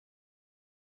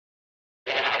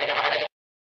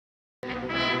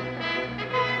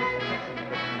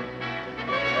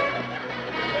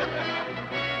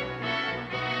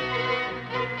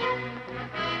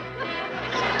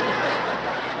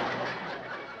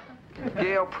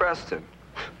Gail Preston.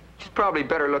 She's probably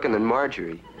better looking than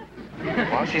Marjorie.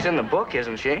 Well, she's in the book,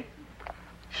 isn't she?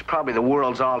 She's probably the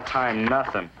world's all-time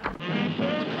nothing.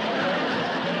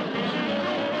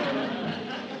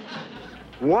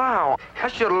 Wow, I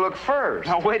should have looked first.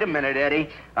 Now, wait a minute, Eddie.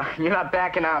 You're not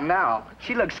backing out now.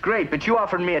 She looks great, but you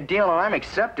offered me a deal, and I'm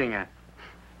accepting it.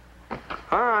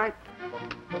 All right.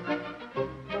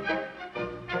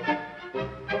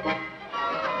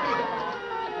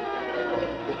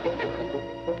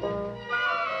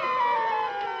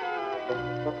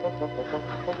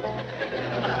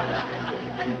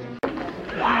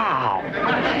 Wow,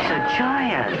 she's a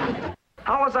giant.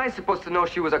 How was I supposed to know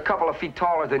she was a couple of feet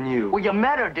taller than you? Well, you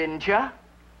met her, didn't you?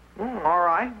 All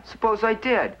right. Suppose I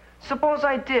did. Suppose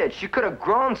I did. She could have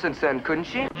grown since then, couldn't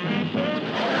she?